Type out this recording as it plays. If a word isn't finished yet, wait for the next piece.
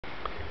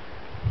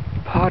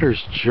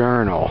Potter's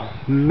Journal,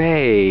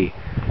 May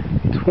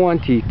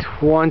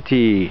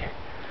 2020.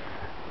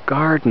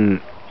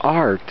 Garden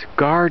art,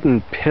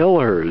 garden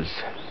pillars.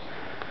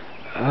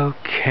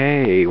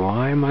 Okay,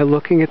 why am I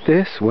looking at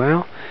this?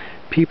 Well,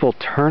 people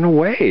turn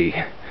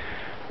away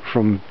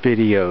from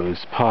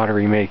videos,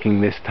 pottery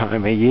making this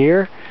time of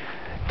year,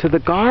 to the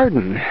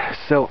garden.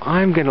 So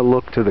I'm going to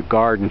look to the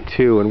garden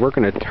too, and we're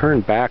going to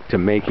turn back to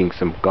making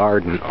some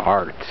garden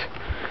art.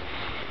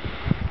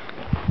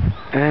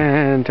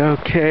 And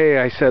okay,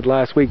 I said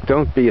last week,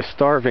 don't be a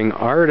starving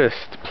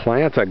artist,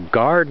 plant a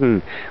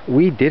garden.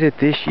 We did it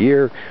this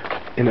year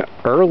in an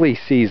early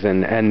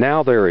season, and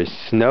now there is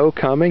snow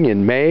coming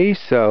in May,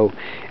 so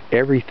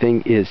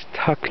everything is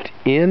tucked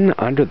in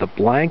under the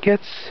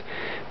blankets.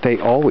 They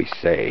always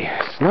say,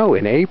 snow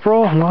in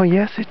April? Well,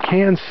 yes, it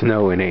can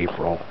snow in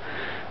April.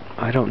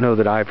 I don't know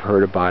that I've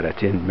heard about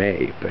it in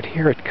May, but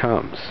here it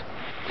comes.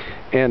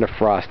 And a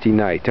frosty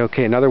night.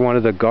 Okay, another one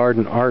of the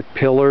garden art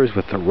pillars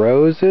with the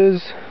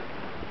roses.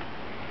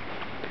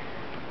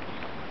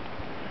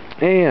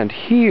 And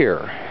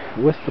here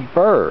with the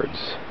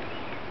birds.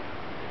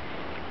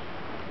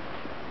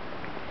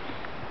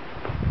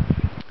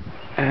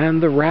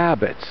 And the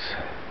rabbits.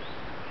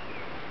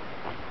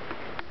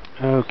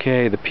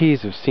 Okay, the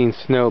peas have seen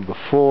snow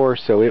before,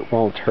 so it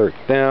won't hurt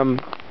them.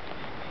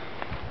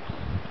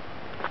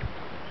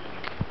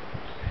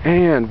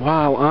 And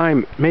while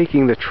I'm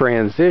making the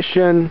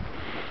transition,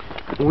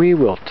 we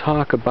will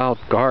talk about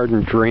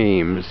garden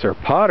dreams, or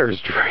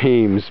potter's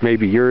dreams.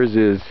 Maybe yours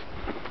is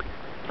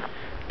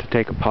to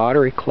take a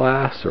pottery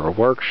class or a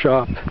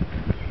workshop,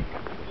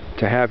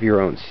 to have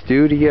your own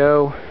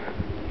studio.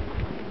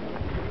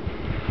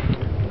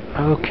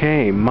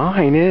 Okay,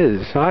 mine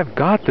is, I've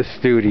got the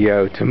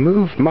studio to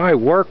move my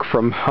work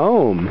from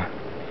home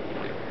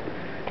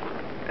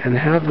and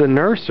have the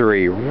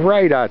nursery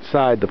right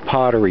outside the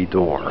pottery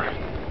door.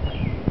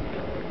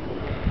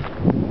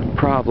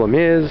 Problem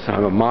is,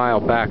 I'm a mile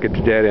back at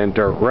the dead-end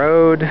dirt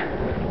road.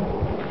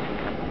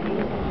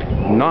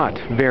 Not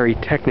very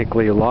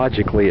technically,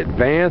 logically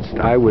advanced.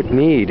 I would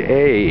need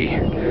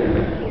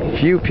a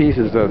few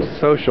pieces of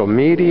social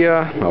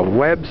media, a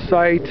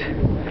website,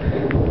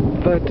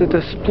 but the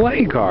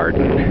display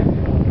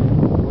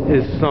garden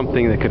is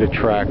something that could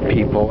attract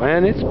people,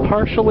 and it's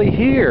partially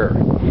here.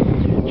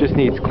 Just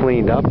needs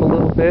cleaned up a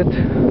little bit,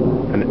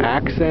 an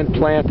accent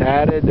plant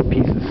added, a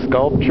piece of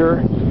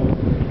sculpture.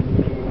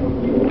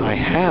 I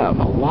have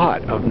a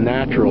lot of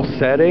natural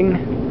setting,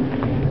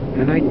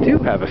 and I do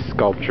have a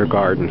sculpture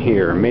garden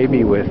here,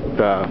 maybe with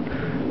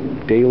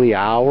daily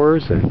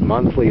hours and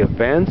monthly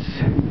events,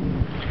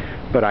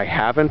 but I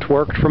haven't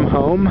worked from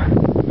home,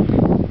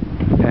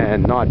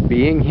 and not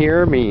being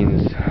here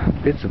means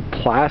bits of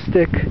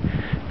plastic,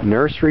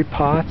 nursery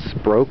pots,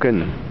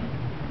 broken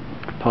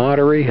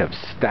pottery have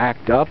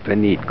stacked up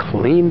and need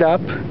cleaned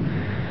up.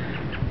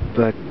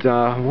 But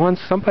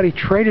once somebody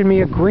traded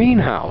me a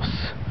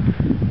greenhouse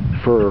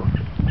for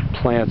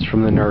plants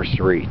from the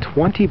nursery,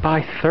 20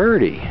 by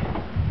 30.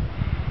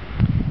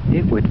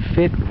 It would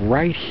fit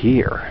right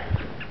here.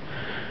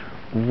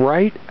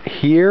 Right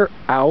here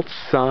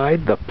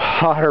outside the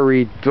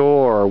pottery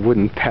door.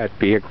 Wouldn't that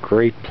be a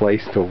great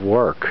place to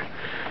work?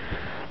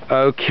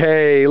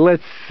 Okay,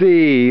 let's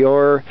see,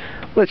 or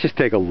let's just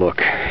take a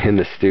look in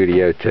the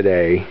studio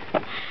today.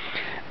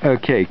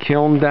 Okay,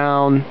 kiln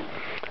down.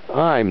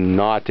 I'm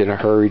not in a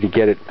hurry to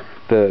get it.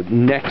 The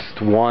next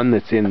one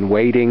that's in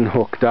waiting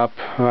hooked up.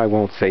 I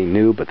won't say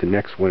new, but the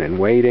next one in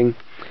waiting.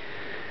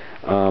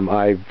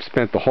 I've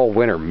spent the whole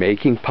winter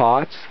making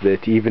pots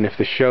that even if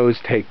the shows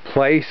take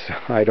place,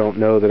 I don't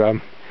know that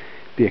I'm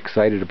be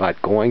excited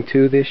about going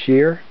to this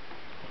year.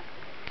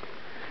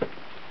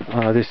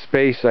 This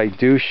space I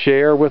do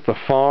share with the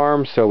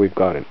farm, so we've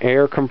got an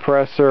air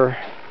compressor.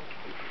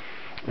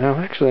 Now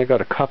actually I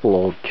got a couple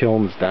old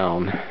kilns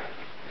down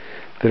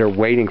that are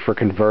waiting for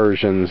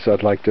conversions.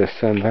 I'd like to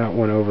send that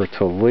one over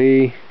to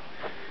Lee.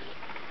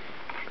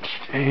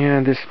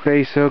 And this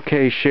space,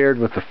 okay, shared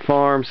with the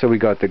farm, so we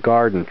got the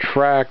garden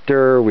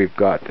tractor, we've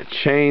got the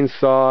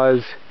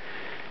chainsaws.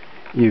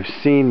 You've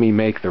seen me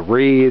make the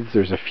wreaths.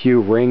 There's a few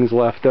rings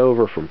left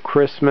over from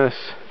Christmas.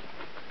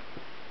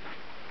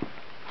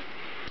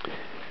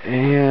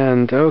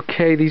 And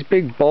okay, these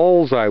big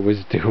bowls I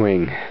was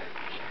doing,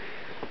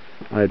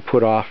 I'd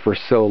put off for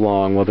so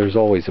long. Well, there's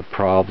always a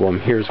problem.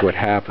 Here's what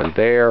happened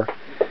there.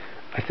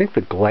 I think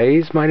the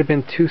glaze might have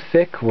been too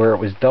thick where it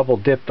was double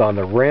dipped on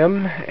the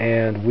rim,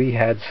 and we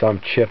had some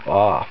chip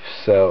off.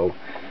 So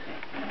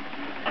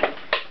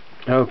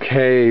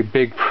okay,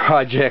 big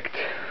project,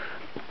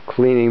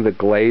 cleaning the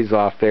glaze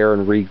off there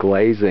and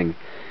reglazing.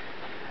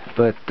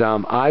 But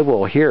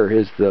here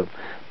is the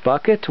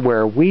bucket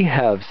where we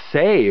have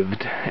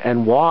saved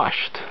and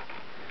washed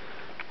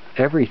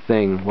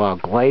everything while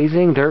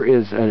glazing. There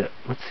is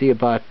let's see,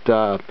 about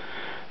a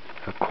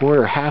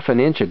quarter, half an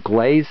inch of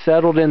glaze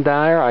settled in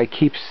there. I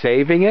keep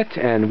saving it,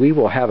 and we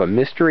will have a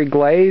mystery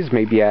glaze,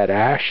 maybe add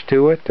ash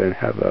to it and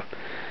have a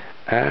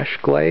ash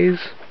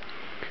glaze.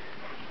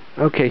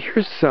 Okay,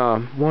 here's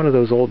one of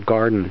those old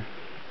garden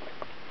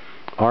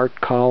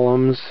art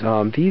columns.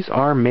 These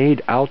are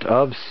made out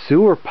of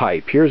sewer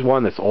pipe. Here's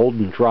one that's old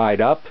and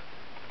dried up.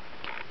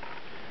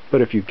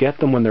 But if you get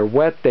them when they're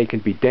wet, they can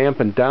be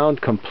dampened down,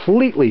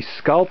 completely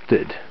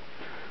sculpted.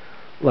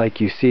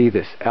 Like you see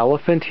this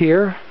elephant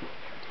here.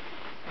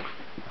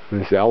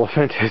 This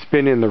elephant has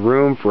been in the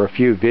room for a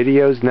few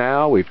videos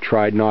now. We've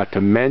tried not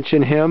to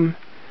mention him,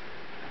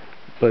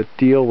 but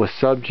deal with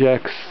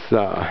subjects,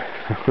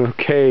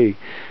 okay,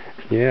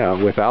 yeah,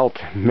 without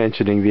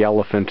mentioning the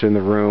elephant in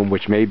the room,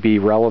 which may be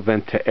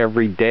relevant to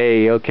every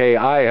day. Okay,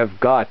 I have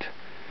got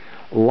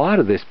a lot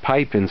of this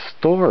pipe in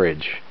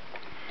storage.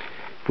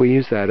 If we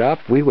use that up,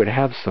 we would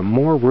have some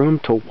more room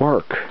to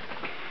work.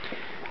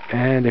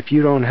 And if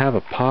you don't have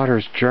a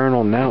potter's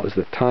journal, now is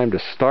the time to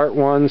start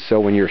one. So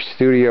when your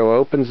studio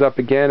opens up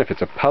again, if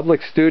it's a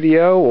public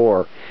studio,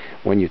 or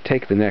when you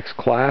take the next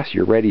class,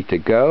 you're ready to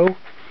go.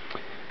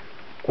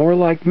 Or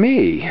like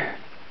me,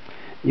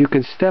 you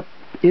can step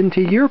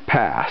into your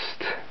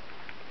past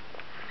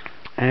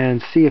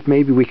and see if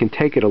maybe we can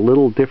take it a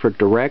little different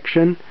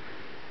direction.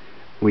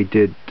 We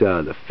did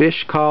the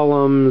fish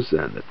columns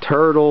and the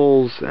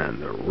turtles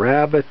and the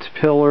rabbit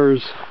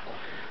pillars.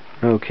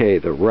 Okay,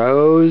 the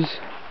rose.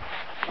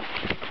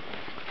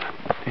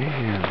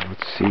 And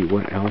let's see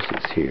what else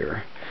is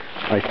here.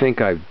 I think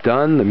I've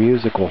done the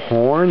musical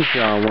horns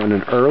on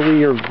an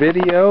earlier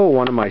video,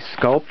 one of my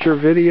sculpture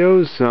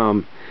videos,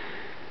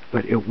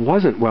 but it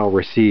wasn't well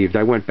received.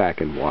 I went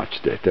back and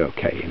watched it,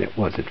 okay, and it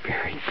wasn't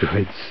very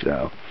good.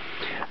 So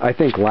I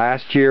think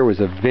last year was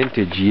a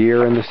vintage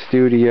year in the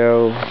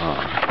studio.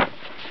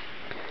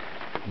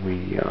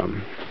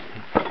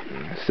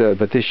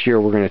 But this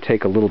year we're going to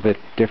take a little bit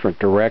different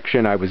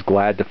direction. I was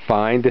glad to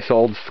find this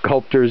old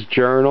sculptor's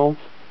journal.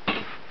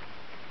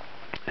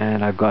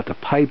 And I've got the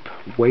pipe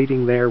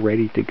waiting there,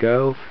 ready to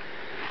go.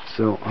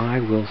 So I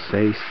will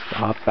say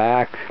stop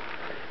back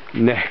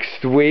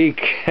next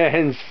week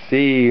and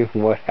see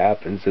what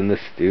happens in the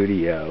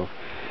studio.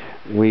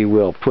 We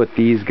will put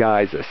these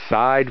guys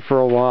aside for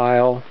a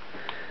while,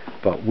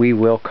 but we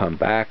will come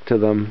back to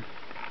them.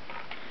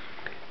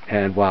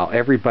 And while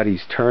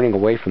everybody's turning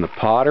away from the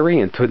pottery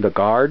into the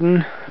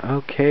garden,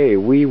 okay,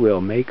 we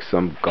will make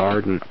some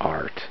garden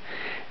art.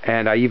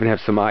 And I even have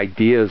some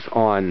ideas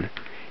on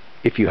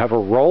if you have a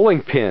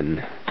rolling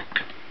pin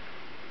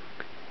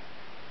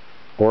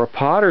or a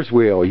potter's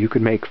wheel, you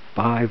could make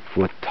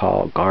 5-foot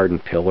tall garden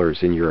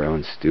pillars in your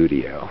own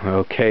studio.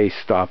 Okay,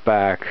 stop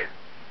back.